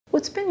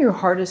What's been your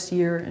hardest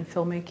year in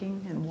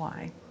filmmaking and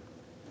why?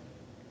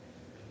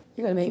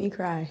 You're gonna make me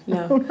cry.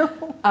 No. Oh,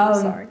 no. I'm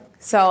sorry.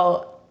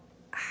 So,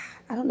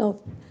 I don't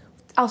know.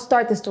 I'll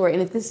start the story,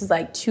 and if this is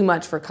like too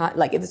much for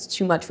if it's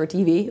too much for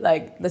TV,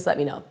 like just let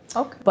me know.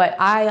 Okay. But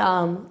I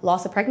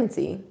lost a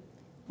pregnancy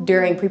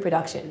during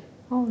pre-production.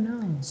 Oh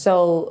no.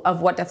 So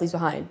of What Death Leaves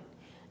Behind,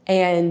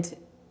 and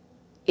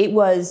it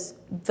was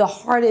the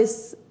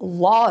hardest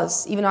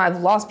loss. Even though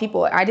I've lost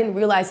people, I didn't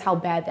realize how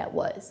bad that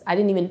was. I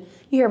didn't even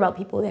you hear about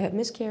people that have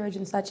miscarriage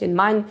and such, and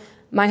mine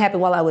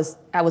happened while I was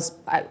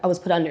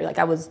put under. Like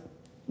I was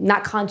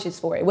not conscious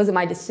for it. It wasn't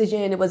my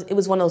decision. It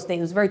was one of those things.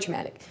 It was very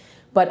traumatic.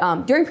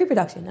 But during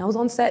pre-production, I was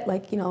on set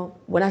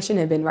when I shouldn't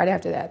have been right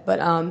after that. But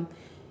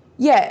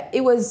yeah,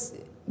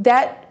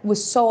 that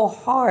was so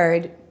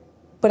hard,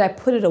 but I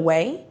put it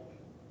away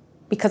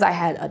because I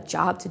had a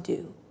job to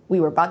do. We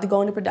were about to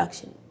go into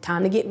production,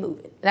 time to get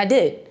moving. And I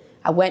did.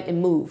 I went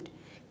and moved.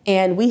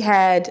 And we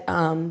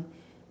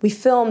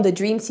filmed the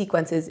dream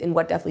sequences in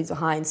What Death Leaves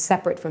Behind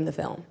separate from the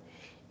film.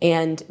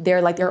 And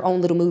they're like their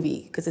own little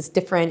movie because it's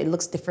different, it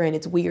looks different,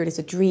 it's weird, it's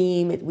a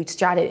dream. We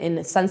shot it in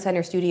the Sun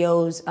Center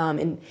Studios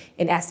in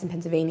Aston,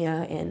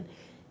 Pennsylvania, and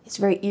it's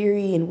very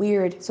eerie and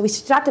weird. So we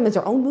shot them as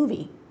their own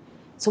movie.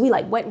 So we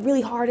went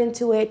really hard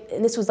into it,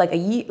 and this was like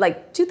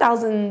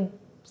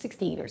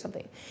 2016 or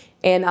something.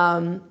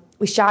 And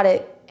we shot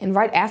it, and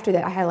right after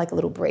that I had a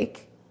little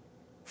break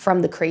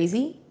from the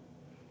crazy,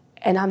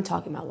 and I'm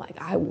talking about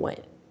I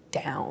went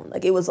down.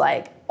 It was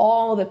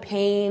all the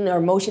pain or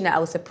emotion that I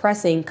was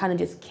suppressing kind of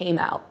just came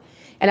out.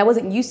 And I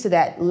wasn't used to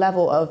that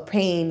level of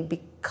pain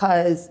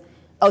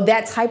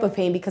that type of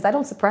pain because I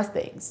don't suppress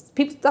things.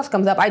 Stuff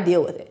comes up, I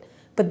deal with it.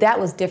 But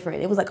that was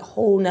different. It was a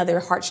whole nother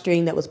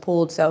heartstring that was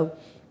pulled. So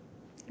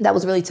that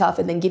was really tough.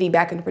 And then getting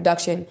back into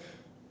production,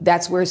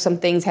 that's where some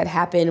things had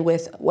happened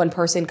with one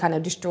person kind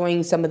of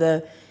destroying some of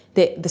the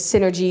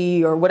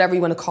synergy or whatever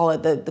you want to call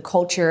it, the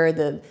culture,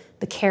 the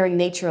caring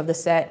nature of the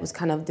set was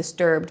kind of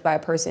disturbed by a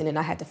person, and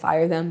I had to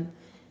fire them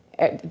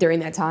during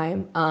that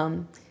time.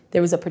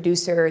 There was a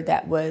producer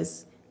that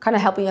was kind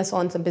of helping us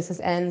on some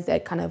business ends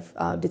that kind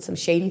of did some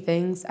shady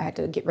things. I had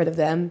to get rid of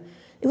them.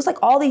 It was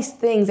all these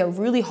things that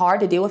were really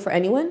hard to deal with for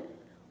anyone,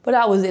 but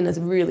I was in a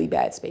really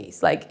bad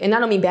space. And I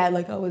don't mean bad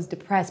I was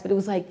depressed, but it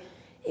was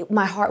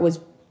my heart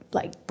was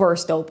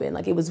burst open.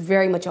 It was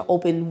very much an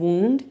open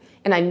wound.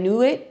 And I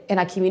knew it, and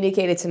I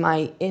communicated to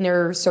my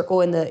inner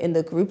circle in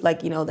the group,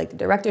 the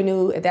director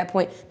knew at that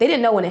point. They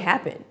didn't know when it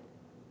happened.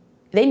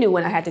 They knew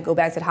when I had to go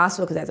back to the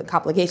hospital because I had some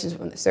complications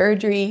from the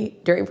surgery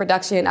during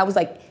production. I was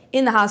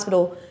in the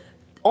hospital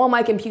on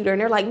my computer, and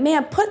they're like,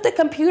 man, put the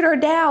computer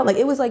down.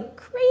 It was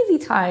crazy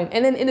time.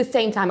 And then in the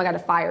same time, I got to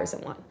fire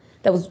someone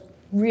that was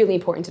really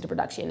important to the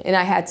production. And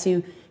I had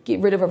to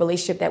get rid of a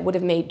relationship that would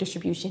have made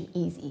distribution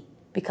easy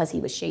because he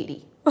was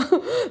shady.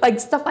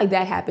 Stuff like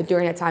that happened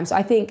during that time. So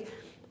I think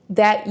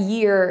that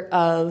year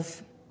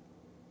of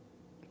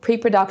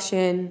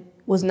pre-production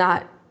was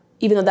not,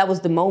 even though that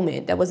was the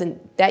moment,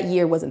 that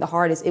year wasn't the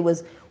hardest. It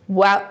was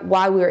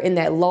while we were in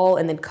that lull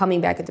and then coming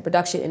back into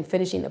production and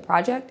finishing the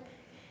project.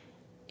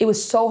 It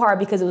was so hard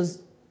because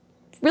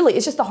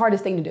it's just the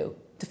hardest thing to do.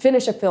 To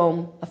finish a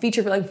film, a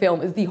feature-length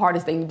film is the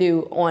hardest thing to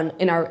do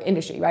in our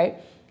industry, right?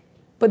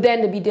 But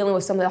then to be dealing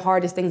with some of the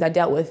hardest things I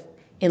dealt with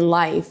in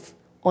life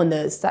on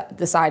the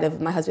side of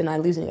my husband and I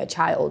losing a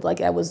child,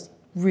 that was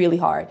really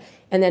hard.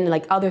 And then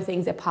other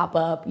things that pop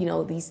up,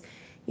 these,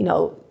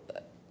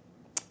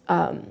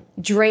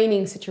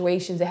 draining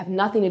situations that have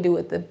nothing to do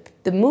with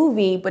the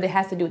movie, but it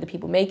has to do with the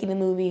people making the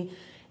movie.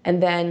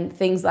 And then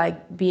things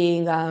like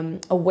being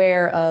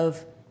aware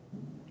of,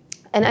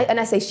 and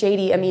I say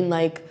shady, I mean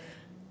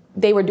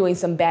they were doing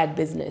some bad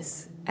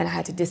business, and I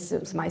had to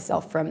distance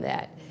myself from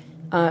that.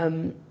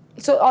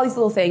 So all these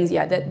little things,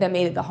 yeah, that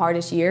made it the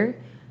hardest year.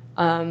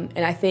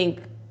 And I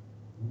think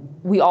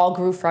we all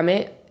grew from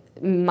it,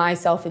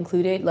 myself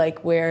included,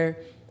 where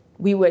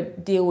we were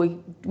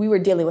dealing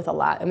with a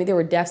lot. I mean, there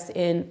were deaths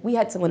we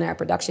had someone in our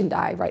production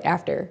die right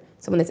after,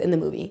 someone that's in the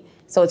movie.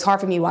 So it's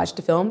hard for me to watch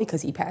the film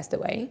because he passed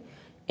away.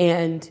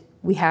 And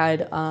we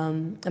had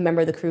a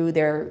member of the crew,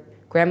 their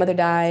grandmother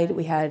died.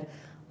 We had,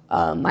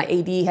 my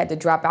AD had to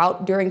drop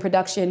out during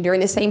production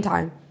during the same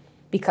time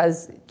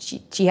because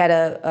she had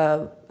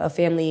a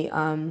family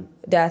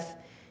death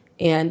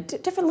and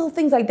different little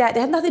things like that. They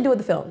have nothing to do with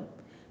the film.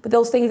 But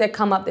those things that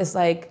come up is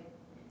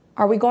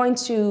are we going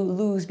to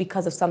lose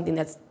because of something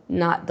that's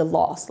not the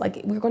loss?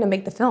 We're going to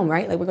make the film,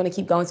 right? We're going to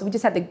keep going. So we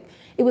just had to,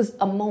 it was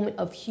a moment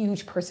of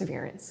huge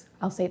perseverance.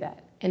 I'll say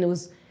that. And it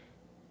was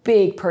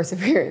big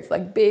perseverance,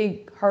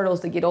 big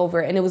hurdles to get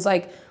over. And it was one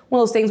of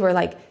those things where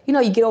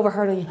you get over a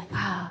hurdle and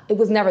you're it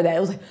was never that. It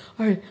was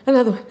all right,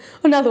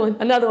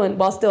 another one,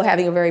 while still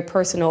having a very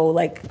personal,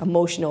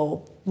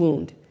 emotional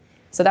wound.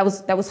 So that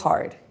was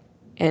hard.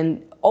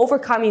 And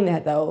overcoming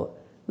that, though,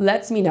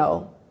 lets me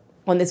know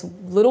on this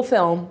little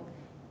film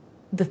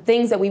the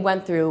things that we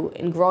went through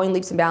in growing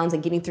leaps and bounds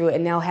and getting through it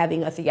and now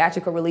having a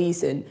theatrical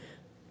release and,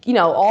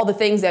 all the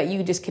things that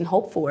you just can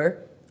hope for.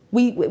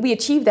 We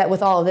achieved that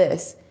with all of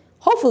this.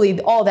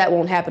 Hopefully all that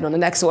won't happen on the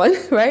next one,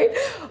 right?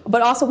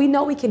 But also we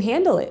know we can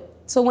handle it.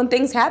 So when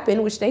things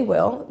happen, which they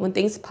will, when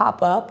things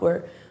pop up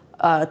or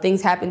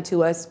things happen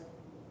to us,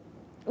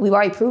 we've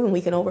already proven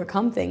we can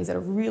overcome things that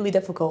are really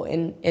difficult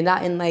and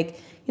not in like,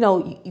 you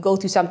know, you go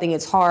through something,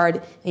 it's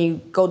hard, and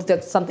you go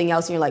to something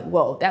else and you're like,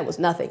 whoa, that was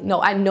nothing.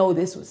 No, I know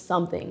this was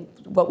something,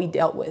 what we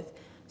dealt with.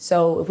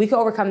 So if we can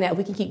overcome that, if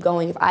we can keep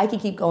going, if I can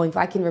keep going, if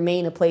I can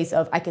remain in a place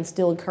of I can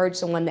still encourage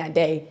someone that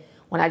day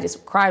when I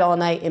just cried all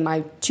night in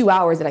my 2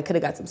 hours that I could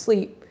have got some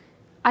sleep,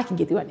 I can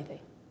get through anything,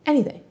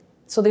 anything.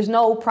 So there's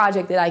no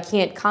project that I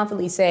can't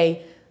confidently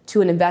say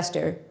to an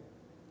investor,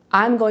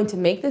 I'm going to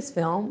make this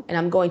film and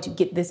I'm going to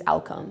get this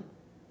outcome.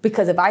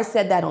 Because if I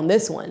said that on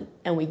this one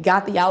and we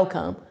got the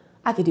outcome,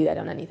 I could do that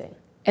on anything.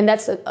 And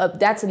that's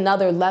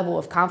another level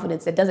of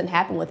confidence that doesn't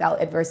happen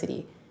without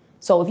adversity.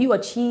 So if you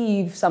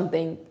achieve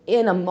something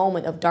in a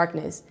moment of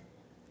darkness,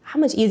 how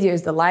much easier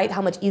is the light?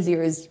 How much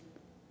easier is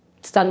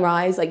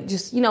sunrise? Like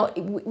just, you know,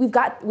 we've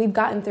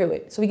gotten through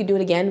it. So we could do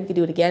it again, we could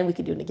do it again, we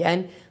could do it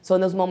again. So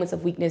in those moments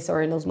of weakness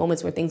or in those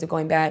moments where things are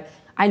going bad,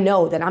 I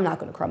know that I'm not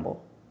gonna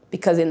crumble.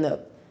 Because in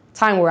the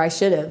time where I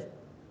should have,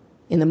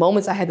 in the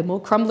moments I had the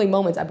most crumbling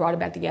moments, I brought it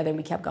back together and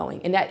we kept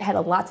going. And that had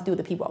a lot to do with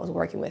the people I was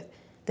working with,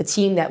 the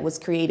team that was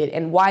created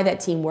and why that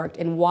team worked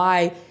and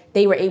why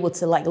they were able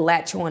to like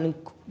latch on and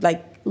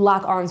like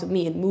lock arms with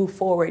me and move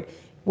forward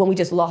when we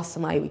just lost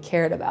somebody we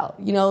cared about.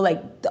 You know,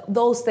 like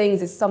those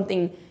things is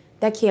something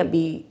that can't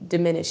be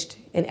diminished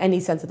in any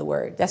sense of the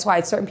word. That's why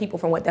certain people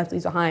from What Death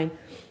Leaves Behind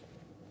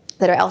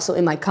that are also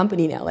in my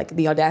company now, like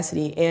The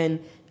Audacity,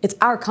 and it's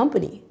our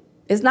company.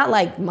 It's not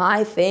like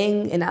my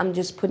thing and I'm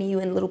just putting you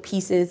in little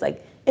pieces,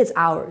 like it's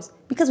ours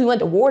because we went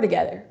to war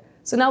together.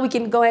 So now we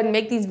can go ahead and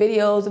make these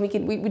videos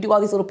and we do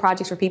all these little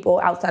projects for people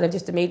outside of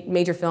just a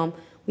major film.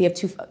 We have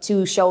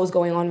two shows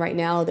going on right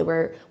now that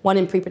we're one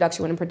in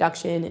pre-production, one in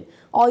production, and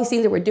all these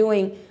things that we're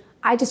doing.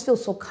 I just feel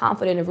so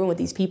confident in a room with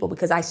these people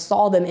because I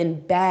saw them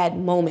in bad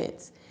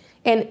moments.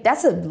 And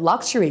that's a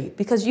luxury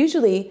because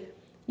usually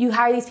you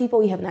hire these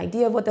people, you have an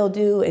idea of what they'll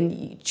do and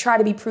you try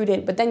to be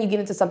prudent, but then you get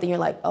into something you're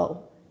like,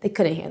 oh, they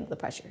couldn't handle the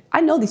pressure.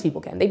 I know these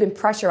people can. They've been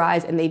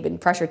pressurized and they've been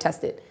pressure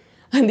tested.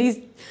 And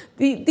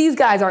these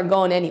guys aren't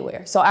going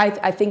anywhere. So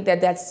I think that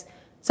that's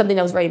something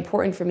that was very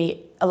important for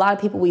me. A lot of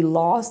people we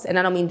lost, and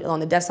I don't mean on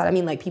the death side, I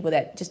mean like people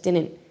that just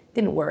didn't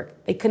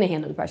work. They couldn't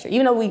handle the pressure.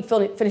 Even though we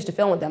finished the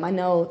film with them, I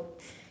know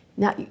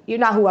you're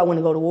not who I want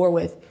to go to war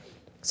with.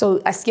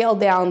 So I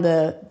scaled down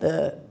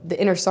the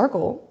inner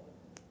circle,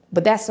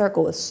 but that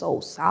circle is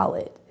so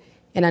solid.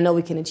 And I know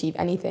we can achieve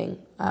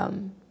anything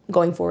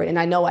going forward. And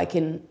I know I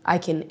can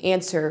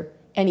answer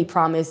any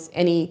promise,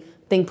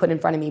 anything put in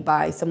front of me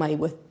by somebody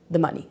with the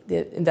money,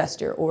 the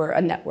investor or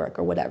a network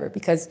or whatever,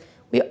 because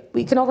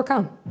we can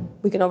overcome.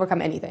 We can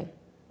overcome anything.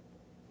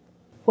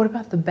 What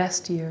about the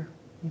best year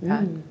you've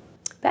had?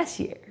 Best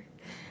year.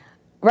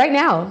 Right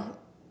now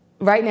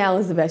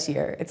is the best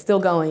year. It's still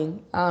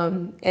going.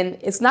 And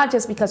it's not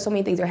just because so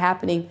many things are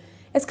happening.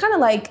 It's kind of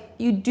like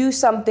you do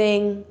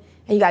something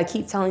and you got to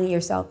keep telling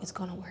yourself, it's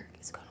going to work,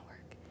 it's going to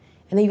work.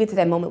 And then you get to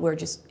that moment where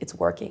it's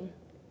working.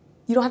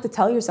 You don't have to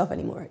tell yourself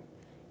anymore.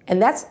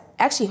 And that's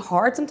actually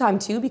hard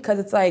sometimes too, because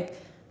it's like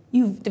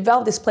you've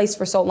developed this place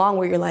for so long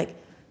where you're like,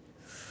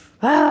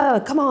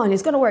 come on,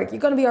 it's gonna work. You're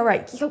gonna be all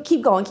right.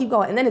 Keep going, keep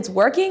going. And then it's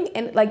working.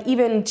 And like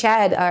even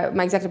Chad,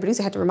 my executive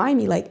producer, had to remind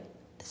me like,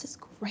 this is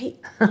great.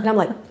 And I'm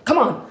like, come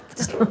on,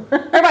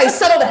 everybody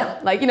settle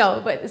down. Like, you know,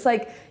 but it's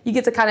like you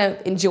get to kind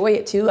of enjoy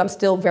it too. I'm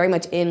still very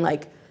much in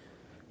like,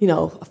 you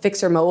know, a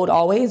fixer mode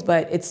always,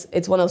 but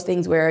it's one of those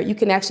things where you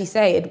can actually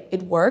say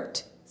it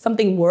worked.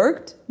 Something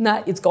worked,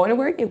 not it's going to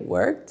work, it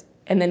worked.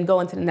 And then go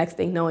into the next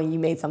thing knowing you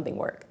made something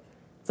work.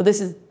 So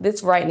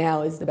this right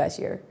now is the best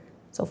year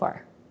so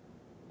far.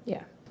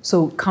 Yeah.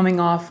 So coming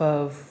off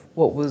of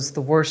what was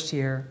the worst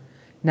year,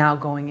 now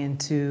going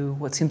into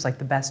what seems like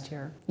the best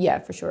year. Yeah,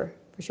 for sure,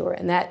 for sure.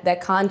 And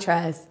that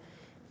contrast,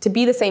 to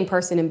be the same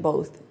person in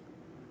both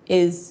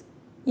is,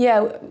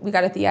 yeah, we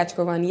got a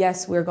theatrical run.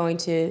 Yes, we're going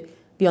to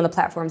be on the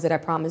platforms that I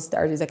promised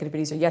our executive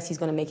producer. Yes, he's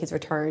going to make his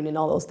return and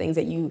all those things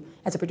that you,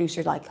 as a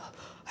producer, like, oh,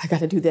 I got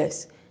to do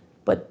this.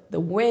 But the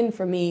win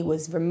for me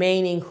was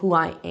remaining who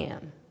I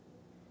am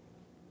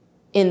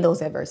in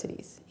those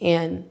adversities.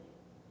 And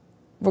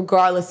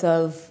regardless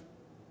of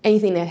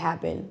anything that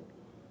happened,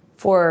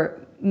 for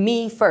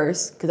me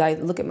first, because I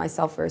look at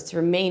myself first, to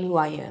remain who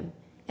I am,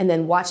 and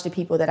then watch the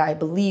people that I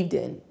believed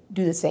in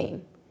do the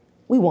same.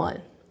 We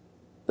won.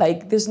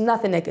 Like, there's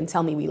nothing that can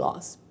tell me we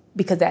lost,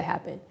 because that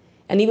happened.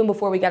 And even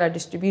before we got our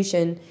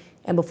distribution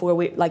and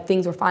before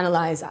things were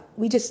finalized,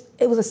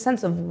 it was a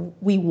sense of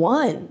we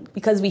won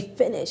because we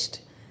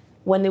finished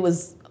when it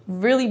was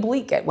really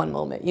bleak at one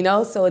moment, you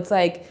know? So it's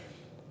like,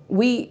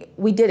 we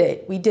did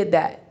it, we did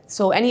that.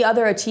 So any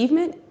other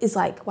achievement is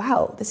like,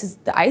 wow, this is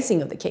the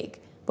icing of the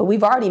cake. But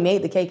we've already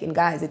made the cake, and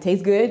guys, it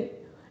tastes good,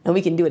 and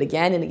we can do it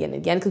again and again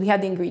and again because we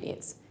have the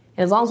ingredients.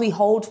 And as long as we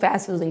hold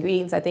fast to those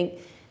ingredients, I think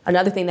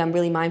another thing that I'm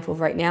really mindful of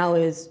right now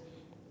is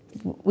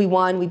we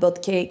won, we built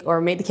the cake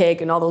or made the cake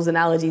and all those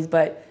analogies,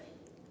 but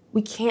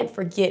we can't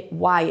forget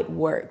why it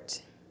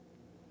worked.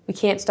 We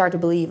can't start to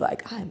believe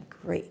like, I'm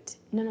great.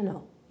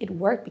 No. It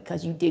worked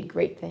because you did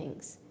great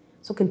things.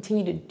 So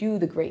continue to do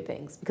the great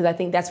things, because I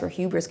think that's where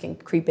hubris can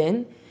creep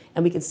in,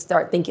 and we can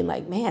start thinking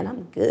like, man,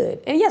 I'm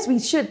good. And yes, we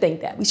should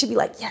think that. We should be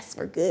like, yes,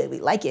 we're good, we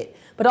like it.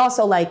 But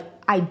also like,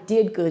 I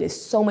did good is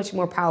so much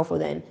more powerful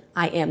than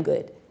I am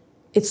good.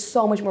 It's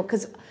so much more,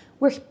 because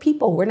we're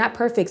people, we're not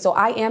perfect. So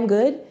I am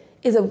good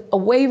is a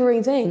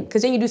wavering thing,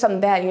 because then you do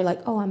something bad and you're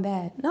like, oh, I'm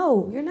bad.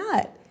 No, you're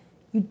not.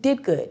 You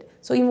did good.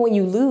 So even when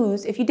you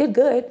lose, if you did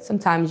good,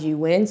 sometimes you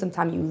win,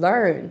 sometimes you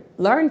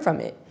learn from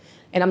it.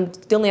 And I'm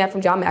stealing that from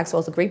John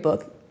Maxwell. It's a great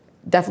book.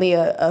 Definitely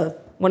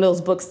one of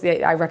those books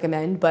that I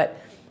recommend. But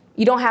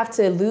you don't have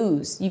to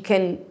lose. You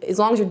can, as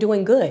long as you're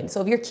doing good. So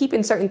if you're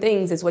keeping certain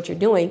things is what you're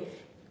doing,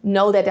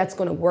 know that that's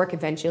going to work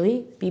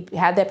eventually.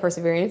 Have that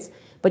perseverance.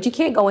 But you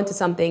can't go into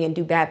something and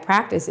do bad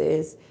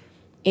practices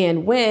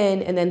and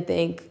win and then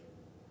think,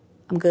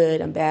 I'm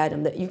good, I'm bad.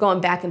 You're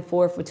going back and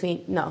forth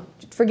between, no,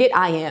 forget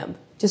I am.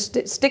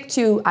 Just stick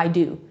to I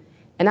do.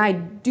 And I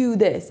do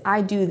this,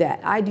 I do that,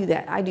 I do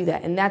that, I do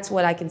that. And that's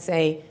what I can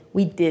say,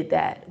 we did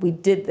that. We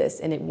did this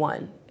and it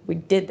won. We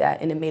did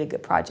that and it made a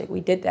good project.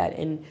 We did that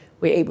and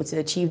we're able to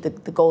achieve the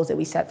goals that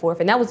we set forth.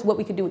 And that was what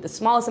we could do with the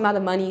smallest amount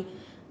of money,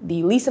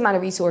 the least amount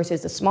of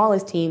resources, the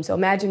smallest team. So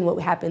imagine what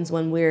happens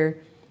when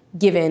we're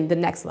given the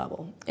next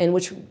level, and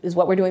which is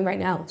what we're doing right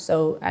now.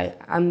 So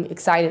I'm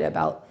excited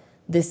about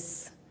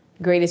this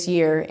greatest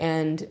year.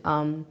 And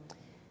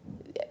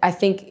I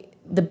think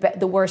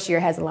the worst year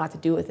has a lot to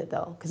do with it,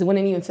 though, because it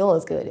wouldn't even feel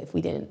as good if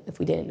we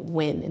didn't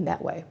win in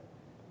that way.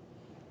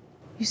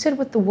 You said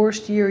with the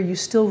worst year, you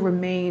still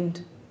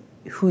remained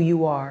who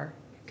you are.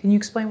 Can you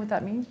explain what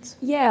that means?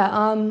 Yeah,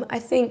 I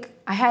think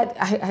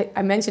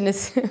I mentioned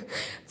this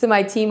to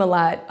my team a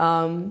lot.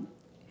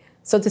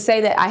 So to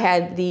say that I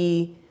had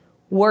the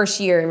worst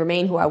year and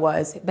remain who I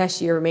was,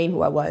 best year, remain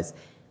who I was,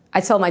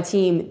 I tell my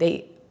team,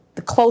 the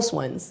close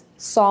ones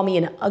saw me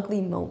in an ugly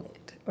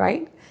moment,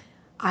 right?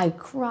 I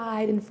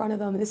cried in front of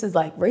them. This is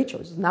like,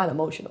 Rachel's not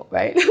emotional,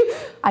 right?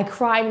 I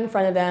cried in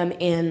front of them,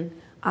 and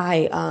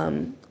I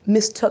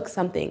mistook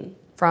something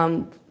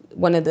from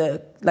one of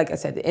the, like I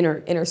said, the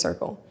inner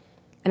circle.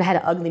 And I had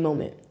an ugly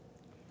moment.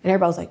 And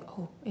everybody was like,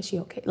 oh, is she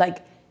okay?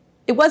 Like,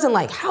 it wasn't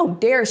like, how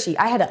dare she?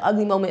 I had an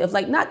ugly moment of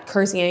like, not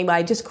cursing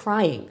anybody, just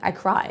crying. I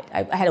cried.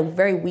 I had a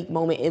very weak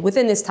moment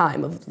within this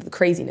time of the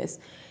craziness.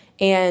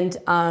 And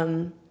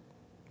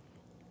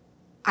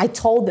I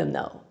told them,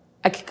 though.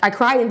 I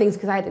cried in things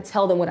because I had to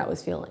tell them what I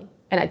was feeling.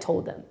 And I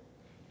told them.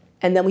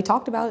 And then we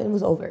talked about it and it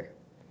was over.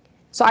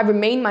 So I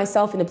remained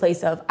myself in the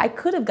place of, I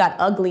could have got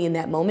ugly in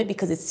that moment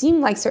because it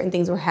seemed like certain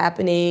things were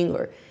happening,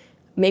 or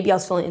maybe I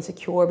was feeling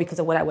insecure because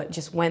of what I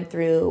just went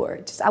through, or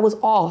just I was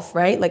off,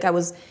 right? Like I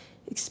was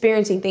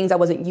experiencing things I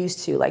wasn't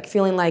used to, like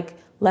feeling like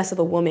less of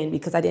a woman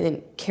because I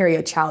didn't carry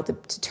a child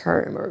to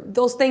term, or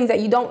those things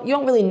that you don't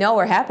really know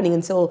are happening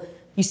until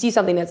you see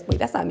something that's, wait,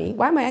 that's not me.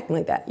 Why am I acting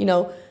like that? You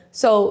know?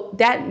 So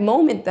that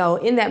moment, though,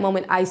 in that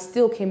moment, I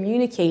still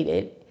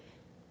communicated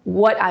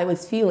what I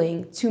was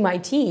feeling to my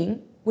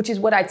team, which is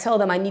what I tell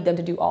them I need them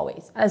to do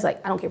always. I was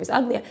like, I don't care if it's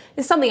ugly.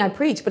 It's something I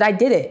preach, but I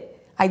did it.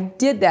 I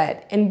did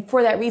that. And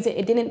for that reason,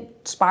 it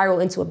didn't spiral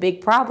into a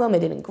big problem. It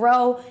didn't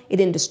grow. It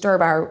didn't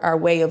disturb our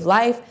way of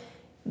life.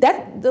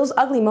 Those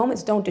ugly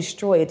moments don't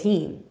destroy a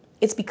team.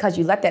 It's because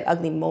you let that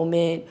ugly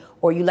moment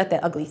or you let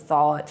that ugly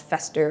thought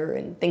fester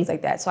and things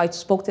like that. So I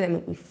spoke to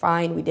them, we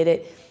fine, we did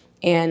it.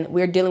 And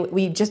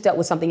we just dealt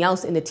with something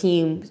else in the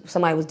team.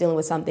 Somebody was dealing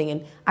with something,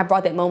 and I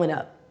brought that moment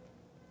up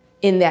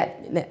in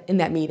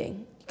that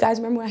meeting. You guys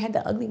remember when I had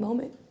the ugly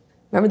moment?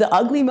 Remember the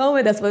ugly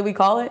moment? That's what we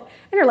call it.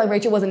 And they're like,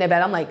 Rachel, wasn't that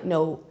bad? I'm like,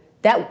 no,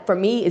 that for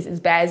me is as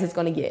bad as it's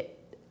gonna get.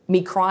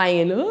 Me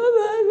crying,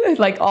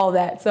 like all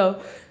that.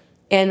 So,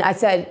 and I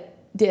said,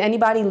 did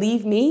anybody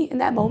leave me in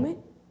that moment?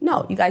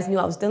 No, you guys knew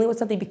I was dealing with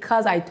something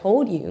because I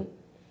told you.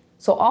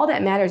 So all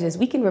that matters is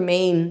we can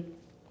remain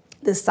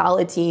this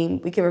solid team,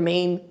 we can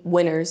remain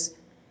winners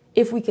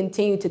if we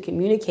continue to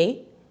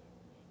communicate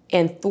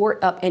and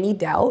thwart up any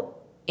doubt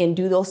and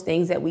do those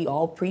things that we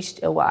all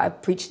preached, or what I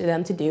preached to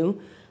them to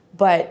do,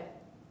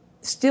 but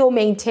still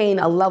maintain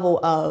a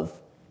level of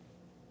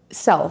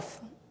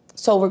self.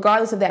 So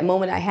regardless of that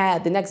moment I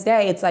had, the next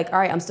day it's like, all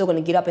right, I'm still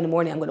gonna get up in the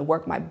morning, I'm gonna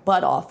work my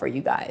butt off for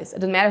you guys. It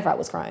doesn't matter if I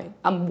was crying,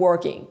 I'm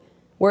working.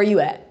 Where are you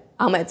at?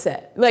 I'm at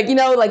set. Like, you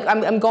know, like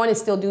I'm going to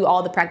still do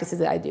all the practices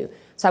that I do.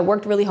 So I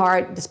worked really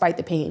hard despite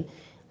the pain.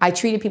 I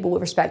treated people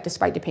with respect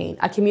despite the pain.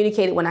 I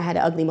communicated when I had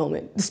an ugly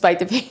moment despite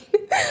the pain.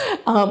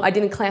 I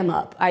didn't clam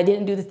up. I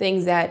didn't do the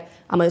things that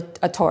I'm a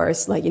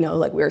Taurus, like, you know,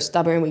 like we were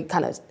stubborn.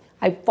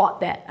 I fought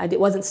that. I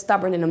wasn't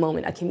stubborn in a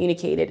moment. I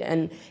communicated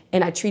and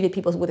I treated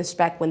people with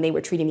respect when they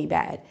were treating me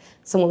bad.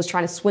 Someone was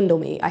trying to swindle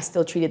me. I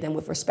still treated them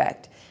with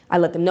respect. I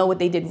let them know what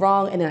they did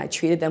wrong, and then I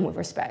treated them with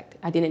respect.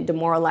 I didn't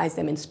demoralize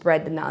them and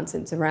spread the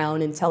nonsense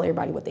around and tell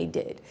everybody what they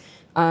did.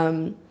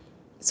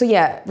 So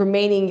yeah,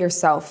 remaining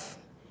yourself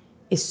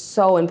is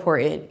so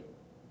important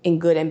in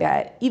good and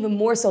bad. Even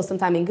more so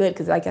sometimes in good,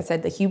 because like I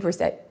said, the hubris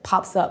that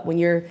pops up when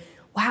you're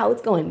wow,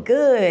 it's going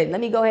good.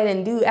 Let me go ahead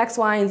and do X,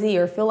 Y, and Z,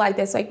 or feel like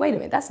that's like, wait a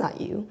minute, that's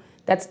not you.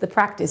 That's the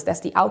practice,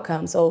 that's the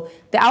outcome. So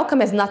the outcome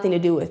has nothing to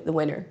do with the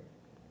winner.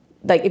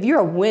 Like if you're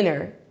a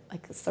winner,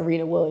 like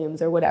Serena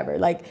Williams or whatever,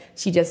 like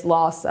she just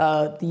lost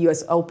the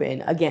US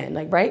Open again,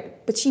 like,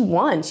 right? But she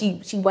won.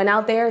 She went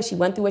out there, she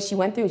went through what she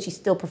went through, and she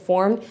still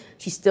performed.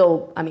 She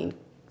still, I mean,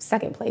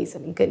 second place, I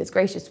mean, goodness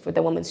gracious for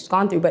the woman she's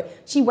gone through,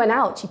 but she went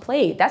out, she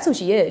played. That's who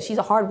she is. She's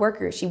a hard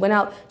worker. She went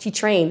out, she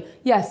trained.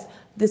 Yes,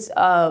 this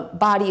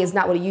body is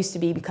not what it used to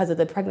be because of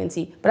the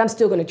pregnancy, but I'm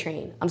still gonna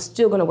train. I'm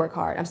still gonna work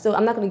hard.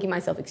 I'm not gonna give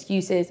myself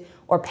excuses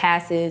or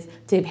passes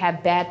to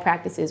have bad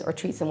practices or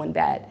treat someone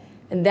bad.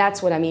 And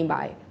that's what I mean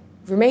by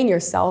remain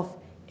yourself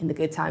in the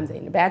good times and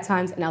in the bad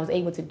times. And I was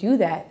able to do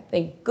that,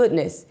 thank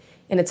goodness,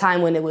 in a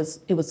time when it was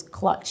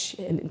clutch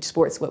in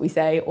sports, what we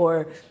say,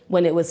 or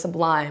when it was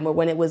sublime, or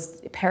when it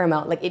was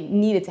paramount. Like it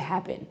needed to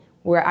happen,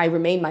 where I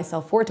remained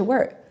myself for it to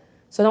work.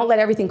 So don't let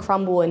everything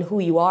crumble in who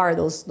you are,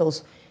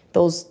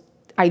 those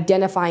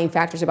identifying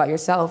factors about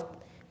yourself.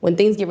 When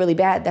things get really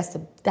bad,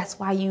 that's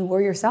why you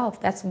were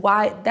yourself. That's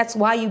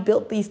why you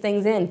built these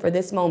things in for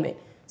this moment.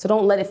 So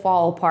don't let it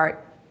fall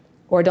apart,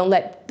 or don't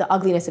let the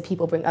ugliness of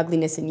people bring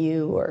ugliness in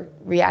you or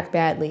react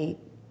badly.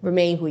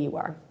 Remain who you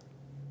are.